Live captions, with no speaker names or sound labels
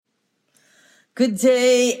Good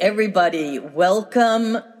day, everybody.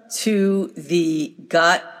 Welcome to the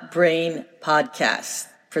Got Brain podcast,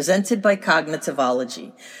 presented by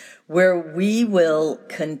Cognitivology, where we will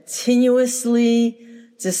continuously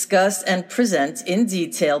discuss and present in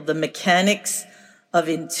detail the mechanics of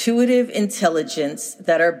intuitive intelligence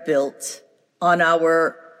that are built on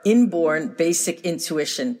our inborn basic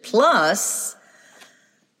intuition. Plus,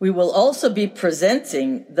 we will also be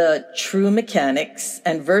presenting the true mechanics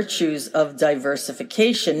and virtues of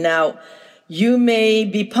diversification. Now, you may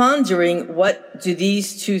be pondering, what do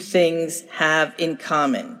these two things have in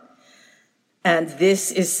common? And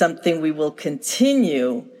this is something we will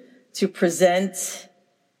continue to present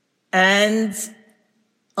and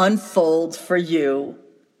unfold for you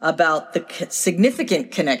about the significant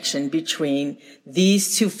connection between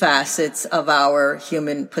these two facets of our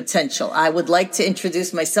human potential. I would like to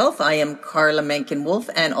introduce myself. I am Carla Menken-Wolf,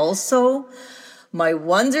 and also my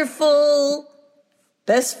wonderful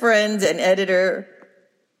best friend and editor,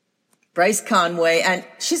 Bryce Conway, and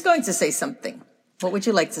she's going to say something. What would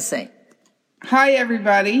you like to say? Hi,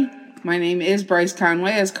 everybody. My name is Bryce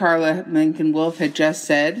Conway, as Carla Menken-Wolf had just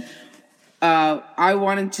said. I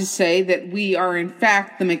wanted to say that we are, in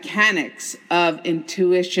fact, the mechanics of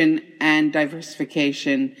intuition and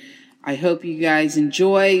diversification. I hope you guys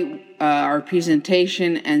enjoy our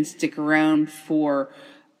presentation and stick around for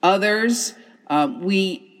others.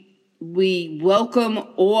 We welcome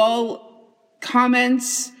all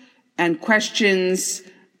comments and questions.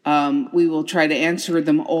 We will try to answer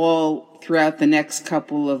them all throughout the next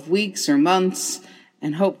couple of weeks or months,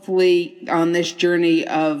 and hopefully on this journey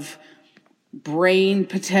of brain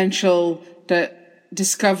potential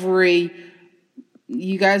discovery,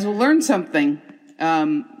 you guys will learn something.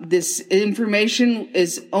 This information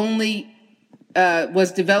is only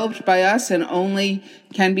was developed by us and only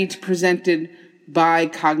can be presented by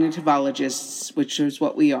cognitivologists, which is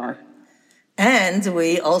what we are. And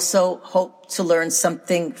we also hope to learn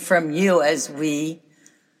something from you,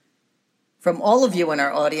 from all of you in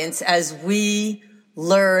our audience, as we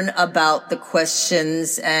learn about the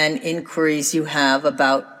questions and inquiries you have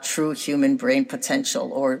about true human brain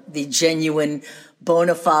potential, or the genuine,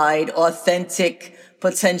 bona fide, authentic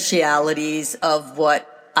potentialities of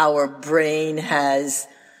what our brain has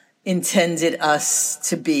intended us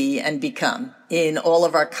to be and become, in all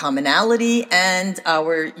of our commonality and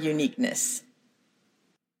our uniqueness.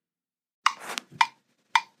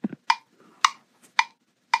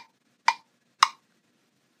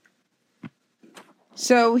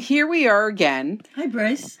 So here we are again. Hi,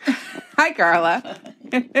 Bryce. Hi, Carla.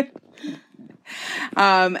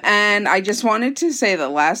 And I just wanted to say that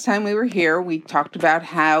last time we were here, we talked about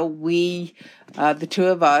how we, the two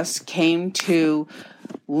of us, came to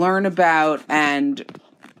learn about and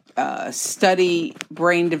study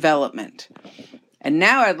brain development. And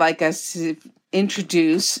now I'd like us to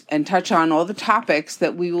introduce and touch on all the topics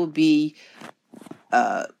that we will be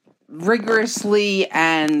rigorously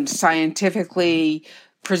and scientifically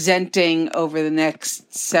presenting over the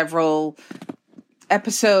next several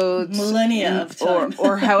episodes, millennia of time,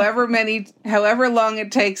 or however long it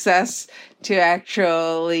takes us to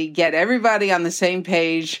actually get everybody on the same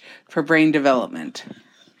page for brain development.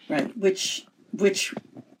 Right.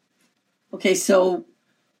 Okay, so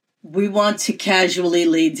we want to casually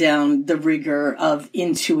lay down the rigor of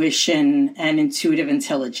intuition and intuitive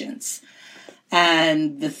intelligence.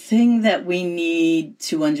 And the thing that we need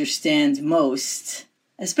to understand most,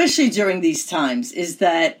 especially during these times, is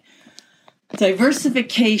that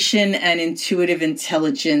diversification and intuitive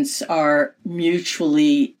intelligence are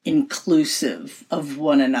mutually inclusive of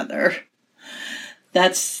one another.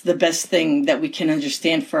 That's the best thing that we can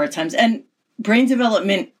understand for our times. And brain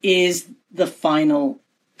development is the final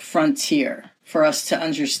frontier for us to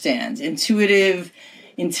understand. Intuitive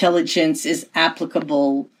intelligence is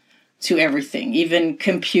applicable to everything. Even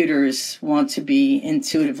computers want to be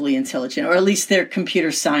intuitively intelligent, or at least their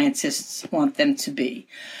computer scientists want them to be.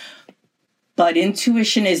 But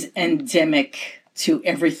intuition is endemic to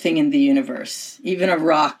everything in the universe. Even a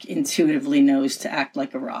rock intuitively knows to act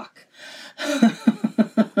like a rock.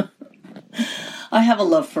 I have a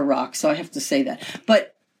love for rocks, so I have to say that.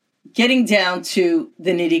 But getting down to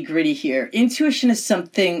the nitty-gritty here, intuition is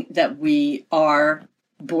something that we are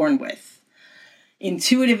born with.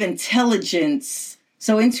 Intuitive intelligence,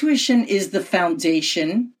 so intuition is the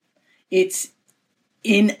foundation. It's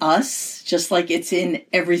in us, just like it's in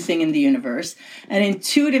everything in the universe. And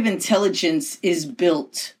intuitive intelligence is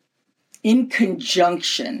built in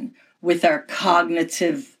conjunction with our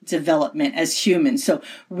cognitive development as humans. So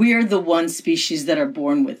we're the one species that are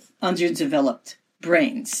born with underdeveloped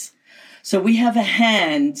brains. So we have a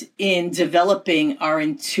hand in developing our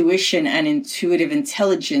intuition and intuitive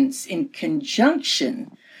intelligence in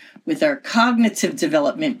conjunction with our cognitive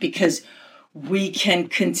development, because we can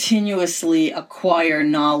continuously acquire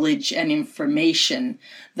knowledge and information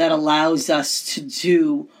that allows us to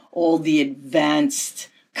do all the advanced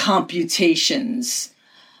computations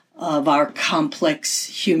of our complex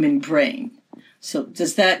human brain. So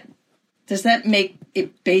does that make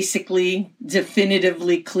it basically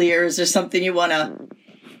definitively clear? Is there something you want to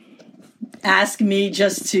ask me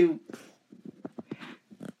just to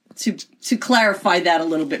clarify that a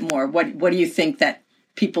little bit more? What do you think that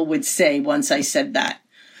people would say once I said that?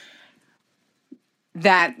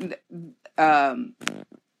 That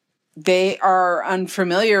they are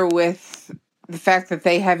unfamiliar with the fact that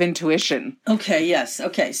they have intuition. Okay, yes.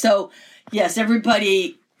 Okay. So, yes,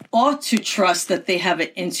 everybody ought to trust that they have an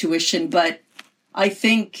intuition, but I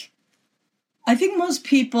think most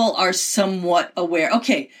people are somewhat aware.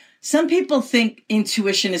 Okay, some people think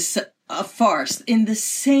intuition is a farce in the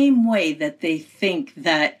same way that they think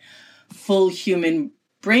that full human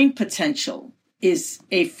brain potential is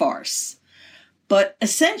a farce. But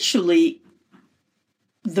essentially,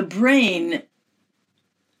 the brain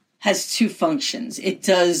has two functions. It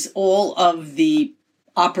does all of the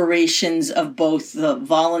operations of both the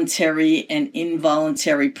voluntary and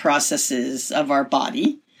involuntary processes of our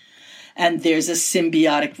body. And there's a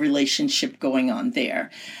symbiotic relationship going on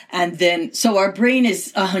there. And then, so our brain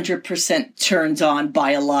is 100% turned on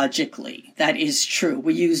biologically. That is true.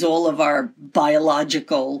 We use all of our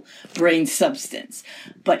biological brain substance.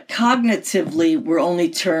 But cognitively, we're only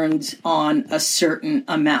turned on a certain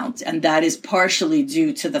amount. And that is partially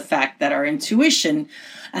due to the fact that our intuition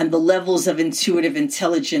and the levels of intuitive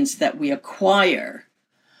intelligence that we acquire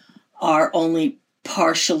are only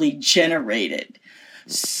partially generated.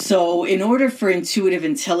 So in order for intuitive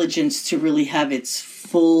intelligence to really have its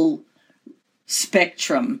full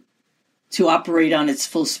spectrum, to operate on its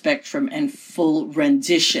full spectrum and full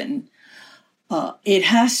rendition, it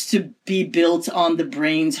has to be built on the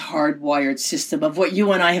brain's hardwired system of what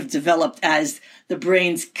you and I have developed as the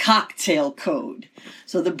brain's cocktail code.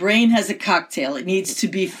 So the brain has a cocktail. It needs to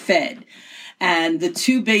be fed. And the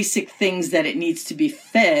two basic things that it needs to be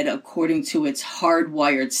fed according to its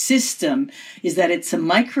hardwired system is that it's a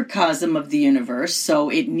microcosm of the universe.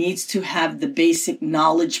 So it needs to have the basic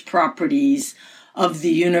knowledge properties of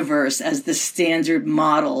the universe as the standard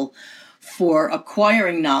model for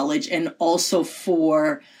acquiring knowledge and also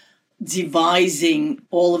for devising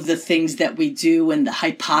all of the things that we do and the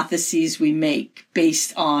hypotheses we make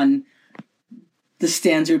based on the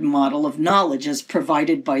standard model of knowledge as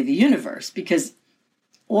provided by the universe, because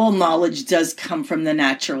all knowledge does come from the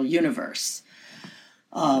natural universe.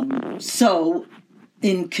 So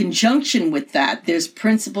in conjunction with that, there's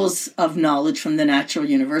principles of knowledge from the natural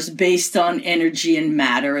universe based on energy and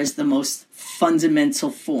matter as the most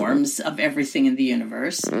fundamental forms of everything in the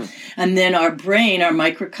universe. And then our brain, our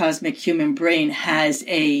microcosmic human brain, has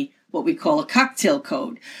what we call a cocktail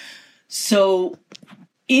code. So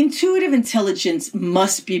intuitive intelligence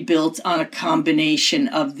must be built on a combination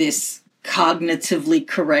of this cognitively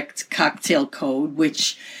correct cocktail code,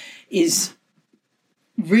 which is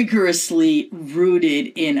rigorously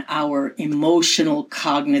rooted in our emotional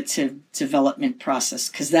cognitive development process,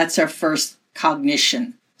 because that's our first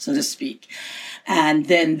cognition, so to speak. And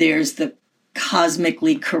then there's the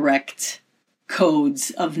cosmically correct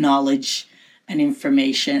codes of knowledge and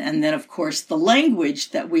information. And then, of course, the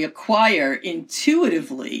language that we acquire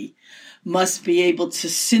intuitively must be able to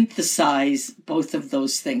synthesize both of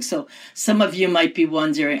those things. So some of you might be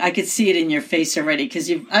wondering, I could see it in your face already, because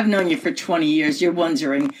I've known you for 20 years. You're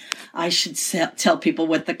wondering, I should tell people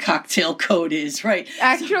what the cocktail code is, right?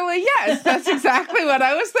 Actually, yes, that's exactly what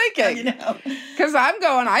I was thinking. Because I'm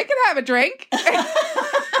going, I can have a drink.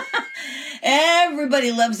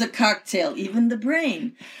 Everybody loves a cocktail, even the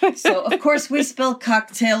brain. So, of course, we spell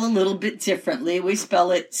cocktail a little bit differently. We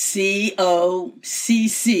spell it COCCKTTAIL.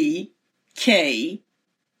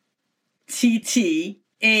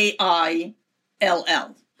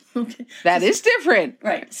 Okay. That is different.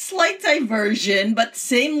 Right. Slight diversion, but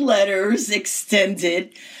same letters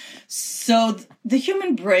extended. So the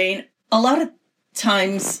human brain, a lot of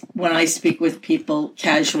times when I speak with people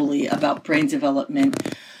casually about brain development,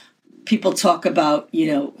 people talk about,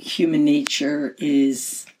 human nature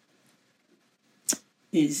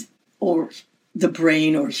or the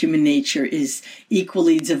brain or human nature is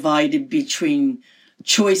equally divided between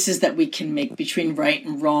choices that we can make between right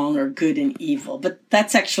and wrong or good and evil. But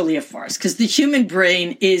that's actually a farce, because the human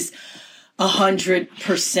brain is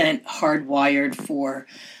 100% hardwired for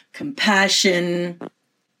compassion,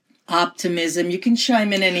 optimism. You can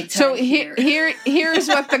chime in anytime. So here's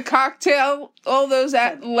what the cocktail, all those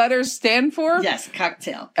letters stand for? Yes,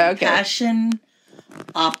 cocktail. Okay. Compassion,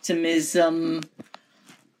 optimism,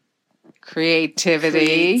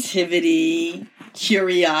 creativity,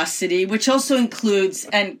 curiosity, which also includes,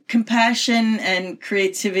 and compassion and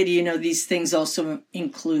creativity, these things also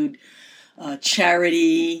include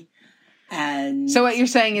charity. And so what you're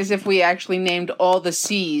saying is if we actually named all the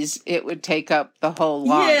C's, it would take up the whole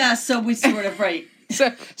line. Yeah, so we sort of, right.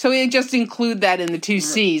 So we just include that in the two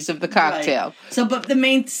C's of the cocktail. Right. So, but the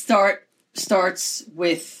main starts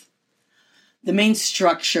with the main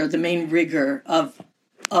structure, the main rigor of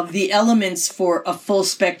the elements for a full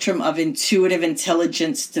spectrum of intuitive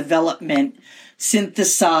intelligence development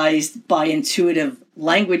synthesized by intuitive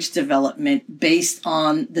language development based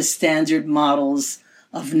on the standard models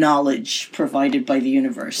of knowledge provided by the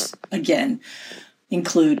universe. Again,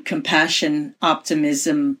 include compassion,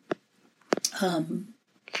 optimism,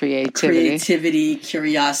 creativity,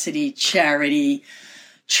 curiosity, charity,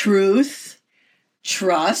 truth,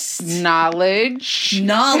 trust, knowledge,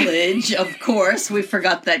 of course. We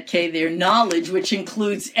forgot that K there. Knowledge, which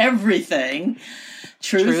includes everything.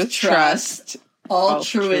 Truth, trust,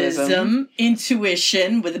 altruism,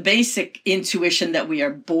 intuition, with a basic intuition that we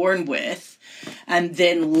are born with, and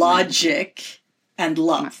then logic and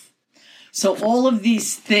love. So all of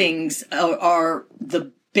these things are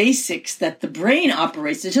the basics that the brain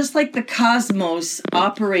operates. It's just like the cosmos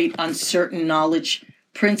operate on certain knowledge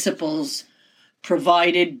principles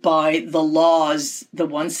provided by the laws, the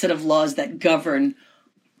one set of laws that govern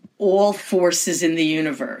all forces in the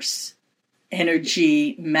universe.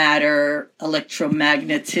 Energy, matter,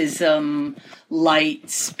 electromagnetism, light,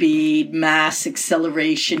 speed, mass,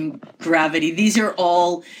 acceleration, gravity. These are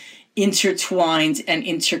all intertwined and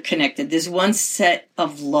interconnected. There's one set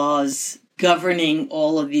of laws governing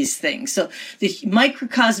all of these things. So the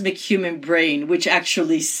microcosmic human brain, which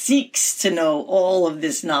actually seeks to know all of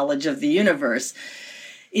this knowledge of the universe,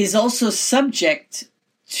 is also subject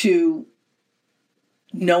to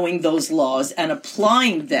knowing those laws and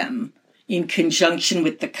applying them in conjunction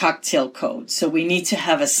with the cocktail code. So we need to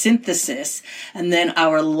have a synthesis, and then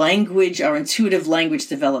our language, our intuitive language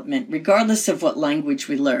development, regardless of what language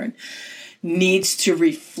we learn, needs to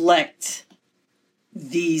reflect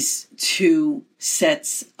these two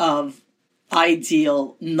sets of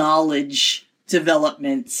ideal knowledge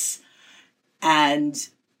developments. And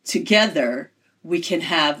together we can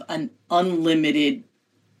have an unlimited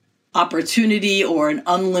opportunity or an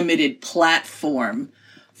unlimited platform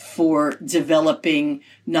for developing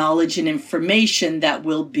knowledge and information that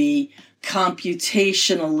will be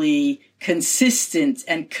computationally consistent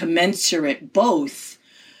and commensurate both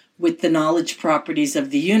with the knowledge properties of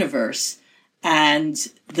the universe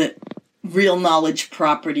and the real knowledge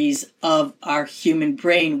properties of our human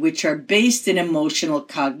brain, which are based in emotional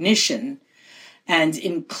cognition and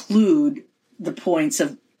include the points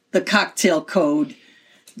of the cocktail code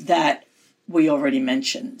that we already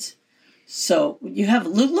mentioned. So you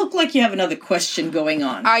look like you have another question going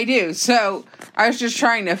on. I do. So I was just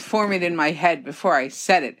trying to form it in my head before I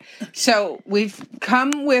said it. So we've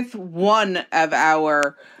come with one of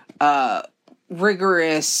our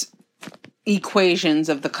rigorous equations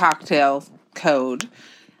of the cocktail code.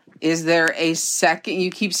 Is there a second?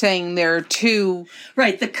 You keep saying there are two.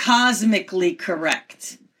 Right, the cosmically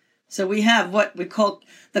correct. So we have what we call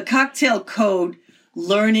the cocktail code,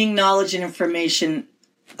 learning knowledge and information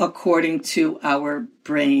according to our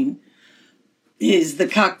brain, is the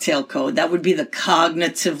cocktail code. That would be the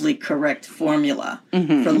cognitively correct formula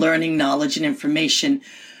for learning knowledge and information,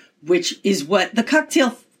 which is what the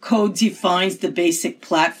cocktail code defines: the basic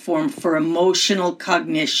platform for emotional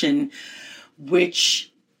cognition,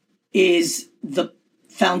 which is the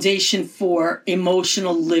foundation for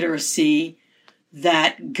emotional literacy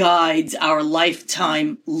that guides our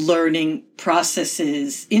lifetime learning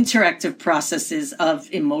processes, interactive processes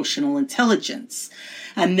of emotional intelligence.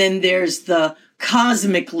 And then there's the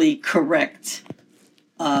cosmically correct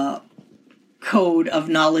code of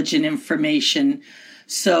knowledge and information,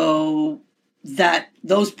 so that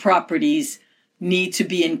those properties need to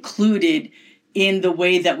be included in the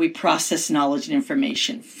way that we process knowledge and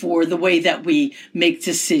information, for the way that we make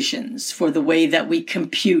decisions, for the way that we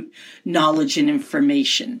compute knowledge and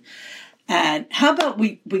information. And how about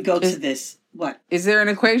we go to this? What? Is there an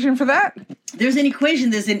equation for that? There's an equation.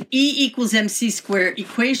 There's an E = mc squared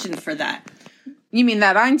equation for that. You mean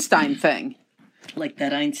that Einstein thing? Like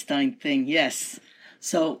that Einstein thing, yes.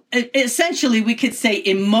 So essentially, we could say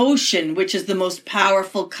emotion, which is the most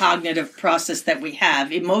powerful cognitive process that we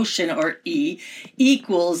have, emotion, or E,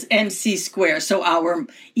 equals MC squared. So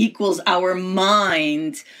equals our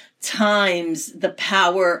mind times the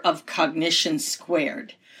power of cognition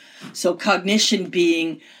squared. So cognition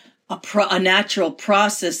being a natural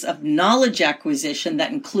process of knowledge acquisition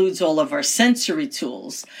that includes all of our sensory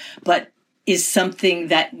tools, but is something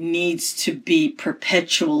that needs to be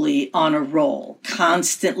perpetually on a roll,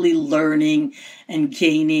 constantly learning and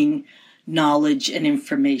gaining knowledge and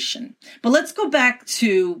information. But let's go back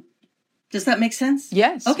to, does that make sense?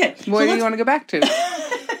 Yes. Okay. What do you want to go back to?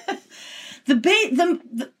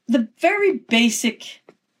 The very basic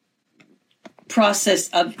process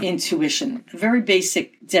of intuition, a very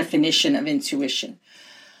basic definition of intuition,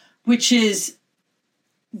 which is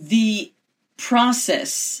the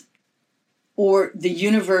process or the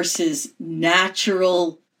universe's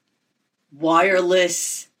natural,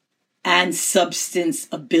 wireless, and substance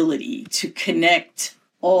ability to connect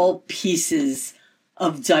all pieces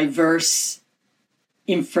of diverse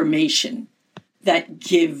information that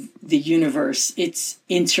give the universe its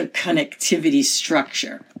interconnectivity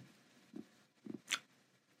structure.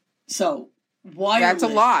 So, wireless.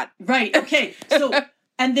 That's a lot. Right, okay. So,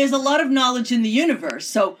 and there's a lot of knowledge in the universe.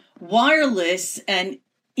 So, wireless and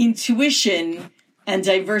intuition and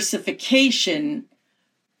diversification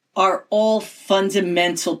are all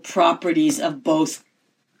fundamental properties of both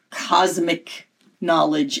cosmic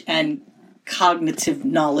knowledge and cognitive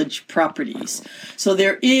knowledge properties. So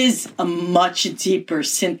there is a much deeper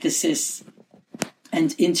synthesis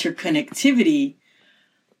and interconnectivity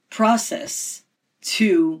process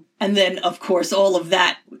to, and then of course all of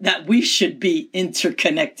that we should be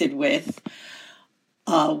interconnected with.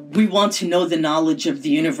 We want to know the knowledge of the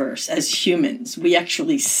universe as humans. We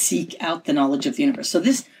actually seek out the knowledge of the universe. So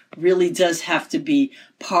this really does have to be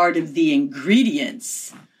part of the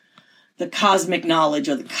ingredients. The cosmic knowledge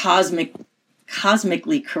or the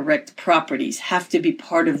cosmically correct properties have to be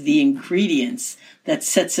part of the ingredients that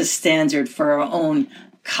sets a standard for our own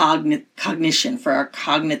cognition, for our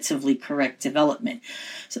cognitively correct development.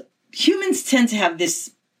 So humans tend to have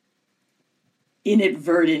this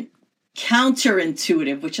inadvertent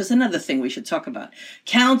counterintuitive, which is another thing we should talk about,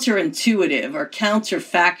 counterintuitive or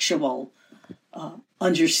counterfactual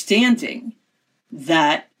understanding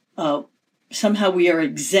that somehow we are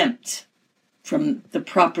exempt from the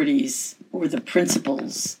properties or the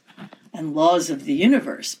principles and laws of the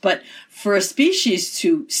universe. But for a species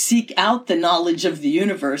to seek out the knowledge of the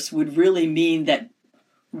universe would really mean that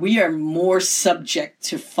we are more subject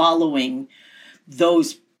to following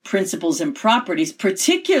those principles and properties,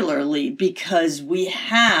 particularly because we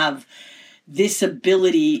have this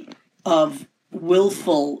ability of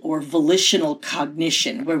willful or volitional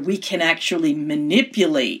cognition where we can actually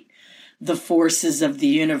manipulate the forces of the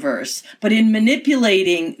universe. But in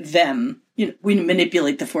manipulating them, we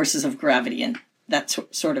manipulate the forces of gravity and that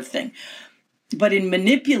sort of thing. But in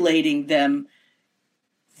manipulating them,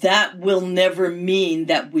 that will never mean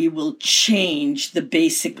that we will change the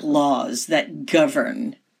basic laws that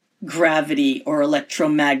govern gravity or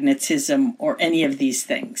electromagnetism or any of these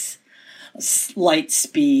things. Light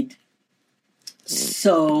speed.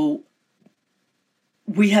 So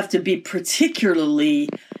we have to be particularly,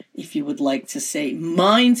 if you would like to say,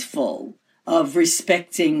 mindful of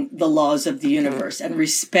respecting the laws of the universe and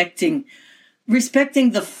respecting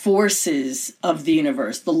the forces of the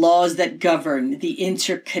universe, the laws that govern the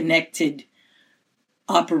interconnected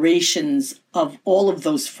operations of all of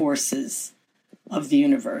those forces of the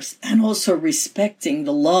universe, and also respecting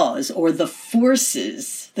the laws or the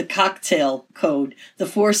forces, the cocktail code, the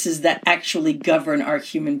forces that actually govern our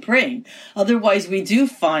human brain. Otherwise, we do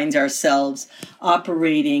find ourselves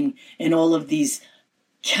operating in all of these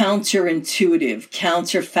counterintuitive,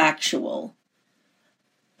 counterfactual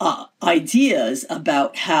ideas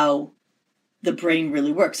about how the brain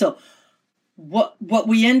really works. So what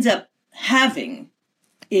we end up having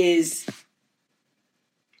is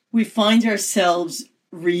we find ourselves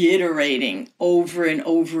reiterating over and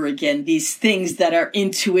over again these things that our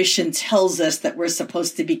intuition tells us that we're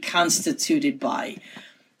supposed to be constituted by: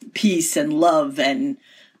 peace and love and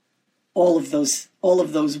all of those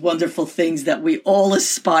wonderful things that we all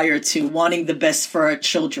aspire to, wanting the best for our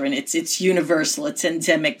children. It's universal, it's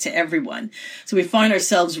endemic to everyone. So we find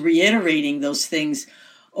ourselves reiterating those things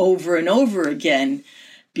over and over again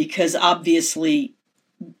because obviously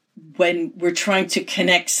when we're trying to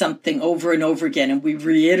connect something over and over again and we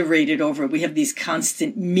reiterate it over, we have these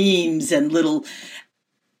constant memes and little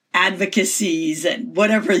advocacies and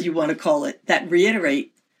whatever you want to call it that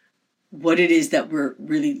reiterate. what it is that we're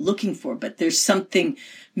really looking for. But there's something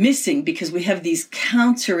missing because we have these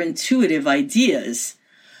counterintuitive ideas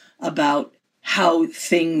about how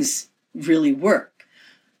things really work.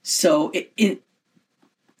 So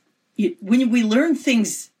when we learn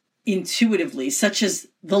things intuitively, such as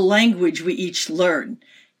the language we each learn,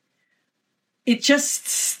 it just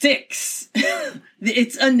sticks.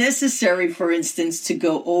 It's unnecessary, for instance, to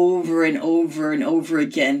go over and over and over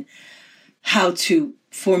again how to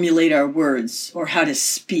formulate our words or how to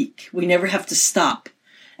speak. We never have to stop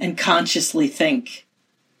and consciously think,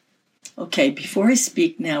 okay, before I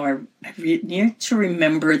speak now, I need to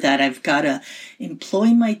remember that I've got to employ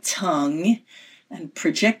my tongue and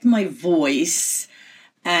project my voice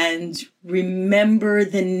and remember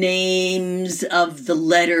the names of the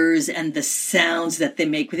letters and the sounds that they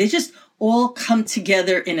make. They just all come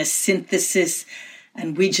together in a synthesis,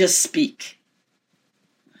 and we just speak.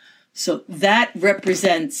 So that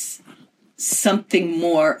represents something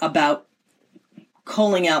more about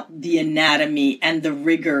calling out the anatomy and the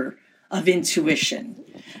rigor of intuition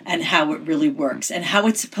and how it really works and how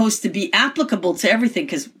it's supposed to be applicable to everything.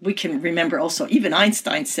 Because we can remember also, even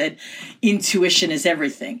Einstein said, intuition is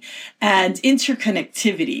everything. And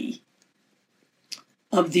interconnectivity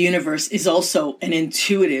of the universe is also an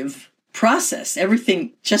intuitive process.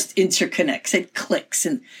 Everything just interconnects, it clicks,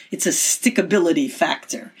 and it's a stickability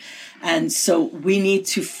factor. And so we need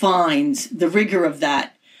to find the rigor of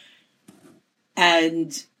that.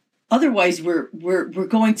 And otherwise, we're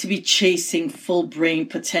going to be chasing full brain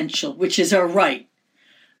potential, which is our right,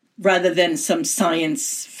 rather than some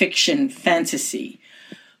science fiction fantasy.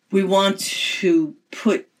 We want to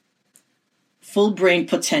put full brain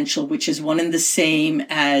potential, which is one and the same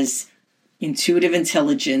as intuitive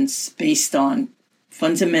intelligence based on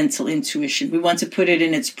fundamental intuition. We want to put it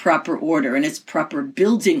in its proper order, in its proper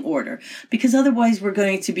building order, because otherwise we're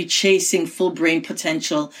going to be chasing full brain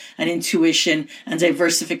potential and intuition and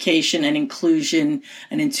diversification and inclusion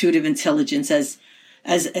and intuitive intelligence as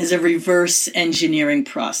a reverse engineering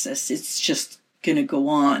process. It's just going to go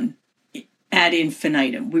on ad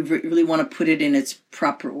infinitum. We really want to put it in its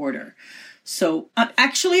proper order. So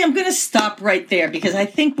actually, I'm going to stop right there because I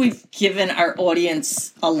think we've given our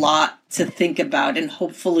audience a lot to think about, and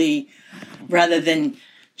hopefully, rather than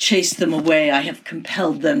chase them away, I have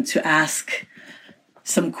compelled them to ask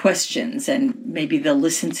some questions, and maybe they'll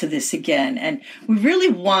listen to this again. And we really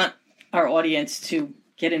want our audience to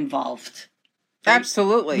get involved. Right?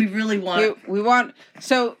 Absolutely. We really want... We want...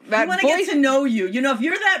 So that we want to get to know you. You know, if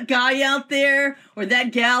you're that guy out there or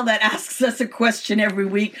that gal that asks us a question every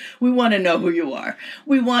week, we want to know who you are.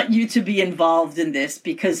 We want you to be involved in this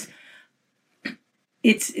because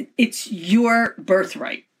it's your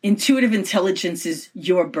birthright. Intuitive intelligence is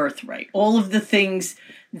your birthright. All of the things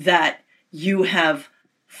that you have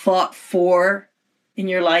fought for in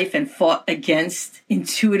your life and fought against,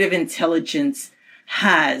 intuitive intelligence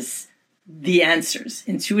has the answers.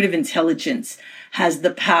 Intuitive intelligence has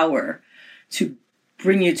the power to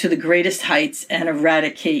bring you to the greatest heights and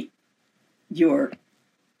eradicate the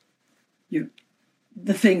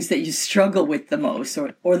things that you struggle with the most,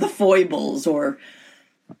 or the foibles, or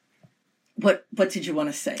what did you want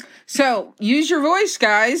to say? So use your voice,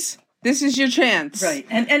 guys. This is your chance. Right.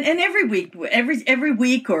 And every week, every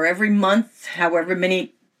week or every month, however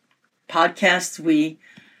many podcasts we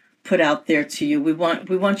put out there to you, we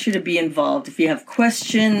want you to be involved. If you have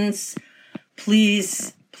questions,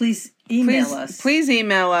 please email us. Please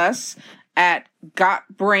email us at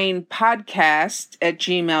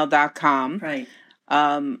gotbrainpodcast@gmail.com. Right.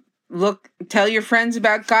 Tell your friends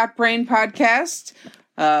about Got Brain Podcast.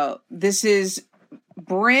 This is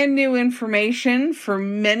brand new information for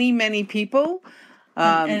many, many people.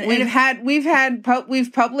 We've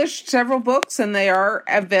published several books, and they are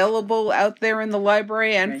available out there in the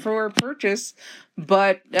library and right. for purchase.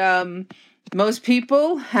 But most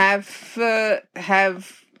people have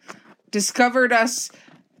discovered us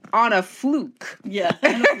on a fluke. Yeah.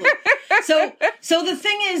 So the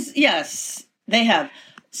thing is, yes, they have.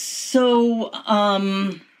 So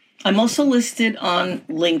I'm also listed on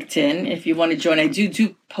LinkedIn if you want to join. I do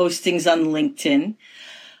postings on LinkedIn.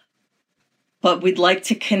 But we'd like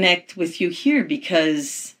to connect with you here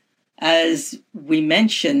because, as we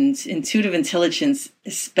mentioned, intuitive intelligence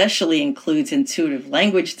especially includes intuitive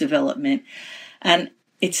language development. And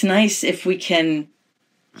it's nice if we can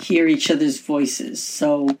hear each other's voices.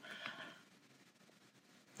 So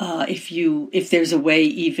if there's a way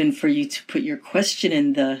even for you to put your question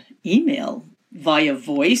in the email via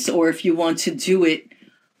voice, or if you want to do it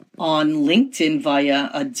on LinkedIn via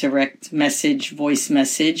a direct message, voice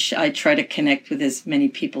message, I try to connect with as many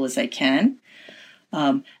people as I can.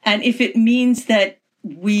 And if it means that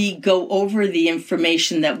we go over the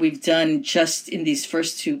information that we've done just in these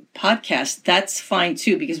first two podcasts, that's fine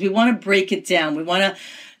too, because we want to break it down. We want to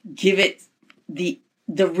give it the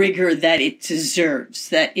rigor that it deserves,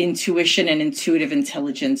 that intuition and intuitive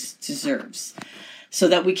intelligence deserves, so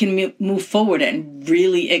that we can move forward and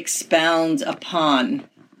really expound upon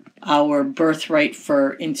our birthright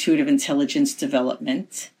for intuitive intelligence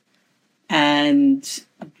development. And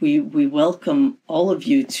we welcome all of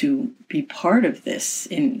you to be part of this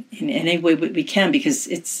in any way we can, because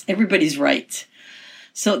it's everybody's right.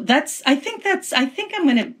 So I think I'm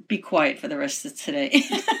going to be quiet for the rest of today.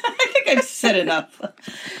 I think I've said enough.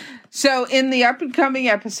 So in the up and coming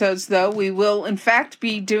episodes, though, we will, in fact,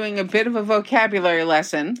 be doing a bit of a vocabulary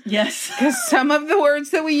lesson. Yes. Because some of the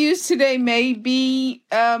words that we use today may be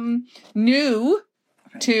new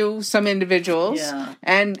to some individuals. Yeah.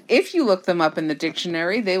 And if you look them up in the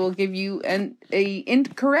dictionary, they will give you an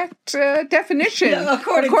incorrect definition. Yeah,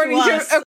 according to us.